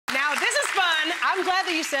I'm glad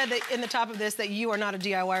that you said that in the top of this that you are not a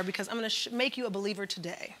DIYer because I'm going to make you a believer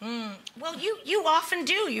today. Well, you often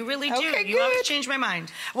do. You really do. Okay, you always change my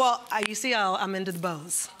mind. Well, you see how I'm into the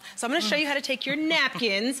bows. So I'm going to show you how to take your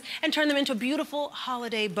napkins and turn them into a beautiful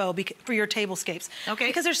holiday bow for your tablescapes. Okay.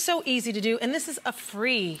 Because they're so easy to do, and this is a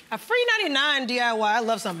free 99 DIY. I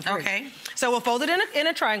love something free. Okay. So we'll fold it in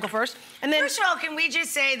a triangle first, and then. First of all, can we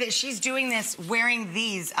just say that she's doing this wearing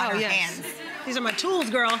these on her hands? These are my tools,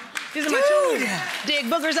 girl. These are my tools. Dig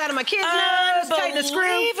boogers out of my kids' nose, tighten a screw.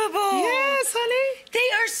 Unbelievable. Yes, honey. They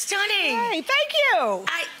are stunning. Hey, thank you.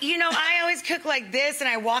 I always cook like this, and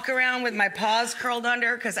I walk around with my paws curled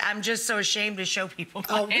under because I'm just so ashamed to show people.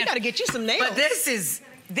 We got to get you some nails. But this is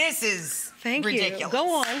Thank ridiculous. You.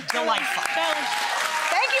 Go on. Delightful.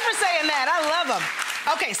 Thank you for saying that. I love them.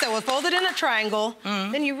 Okay, so we'll fold it in a triangle.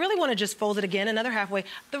 Then you really want to just fold it again, another halfway.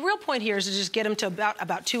 The real point here is to just get them to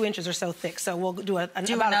about 2 inches or so thick. So we'll do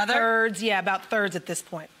about thirds. Yeah, about thirds at this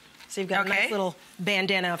point. So you've got a nice little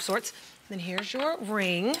bandana of sorts. Then here's your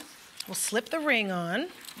ring. We'll slip the ring on.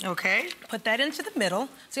 Okay. Put that into the middle.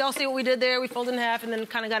 So y'all see what we did there? We folded in half and then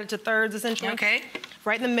kind of got it to thirds, essentially. Okay.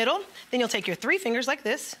 Right in the middle. Then you'll take your 3 fingers like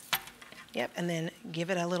this. Yep, and then give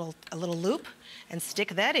it a little loop and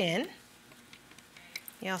stick that in.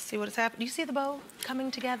 Y'all see what has happened? Do you see the bow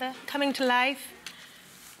coming together, coming to life?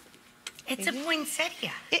 It's a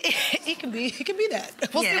poinsettia. It can be that.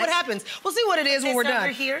 We'll see what happens. We'll see what it is when we're done.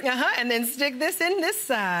 Over here. And then stick this in this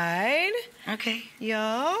side. Okay.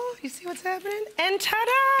 Y'all, you see what's happening? And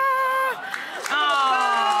ta-da!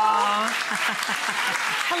 Oh.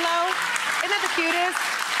 Hello. Isn't that the cutest?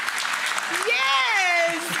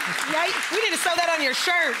 Yes! Yeah, we need to sew that on your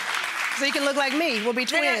shirt. So you can look like me. We'll be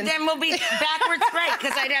twins. Then we'll be backwards, right?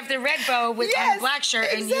 Because I'd have the red bow on the black shirt,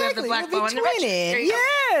 and you have the black bow on the red shirt.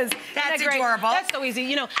 Yes. That's adorable. That's so easy.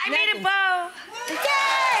 I made a bow. Yay!